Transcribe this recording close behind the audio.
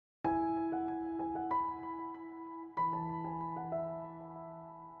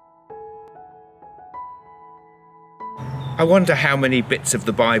I wonder how many bits of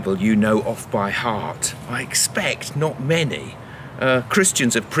the Bible you know off by heart. I expect not many.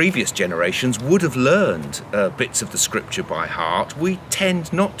 Christians of previous generations would have learned bits of the scripture by heart. We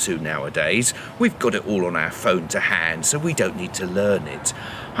tend not to nowadays. We've got it all on our phone to hand, so we don't need to learn it.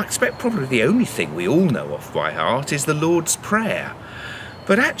 I expect probably the only thing we all know off by heart is the Lord's Prayer.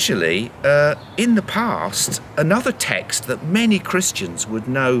 But actually, in the past, another text that many Christians would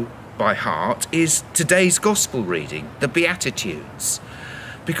know by heart is today's gospel reading, the Beatitudes.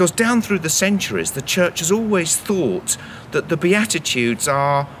 Because down through the centuries, the church has always thought that the Beatitudes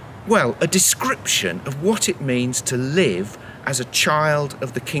are, well, a description of what it means to live as a child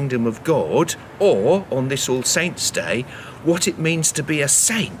of the kingdom of God, or, on this All Saints' Day, what it means to be a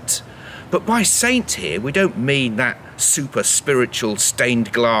saint. But by saint here, we don't mean that super spiritual,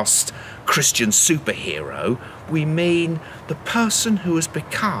 stained glass Christian superhero. We mean the person who has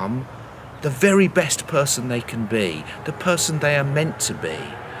become the very best person they can be, the person they are meant to be.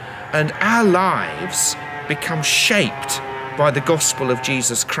 And our lives become shaped by the gospel of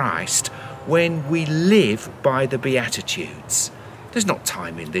Jesus Christ when we live by the Beatitudes. There's not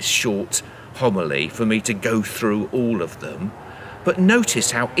time in this short homily for me to go through all of them, but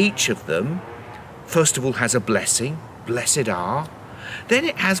notice how each of them, first of all, has a blessing, blessed are. Then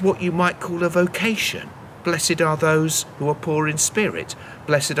it has what you might call a vocation. Blessed are those who are poor in spirit.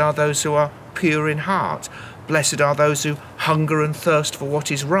 Blessed are those who are pure in heart. Blessed are those who hunger and thirst for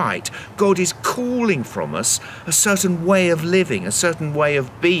what is right. God is calling from us a certain way of living, a certain way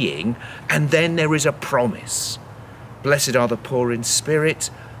of being, and then there is a promise. Blessed are the poor in spirit.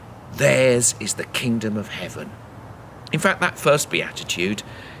 Theirs is the kingdom of heaven. In fact, that first beatitude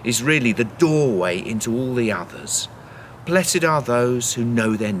is really the doorway into all the others. Blessed are those who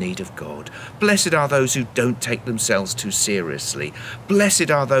know their need of God. Blessed are those who don't take themselves too seriously. Blessed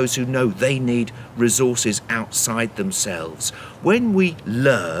are those who know they need resources outside themselves. When we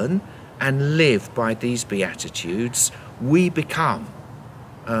learn and live by these Beatitudes, we become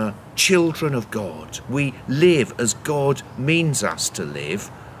children of God. We live as God means us to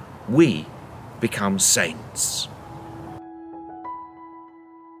live. We become saints.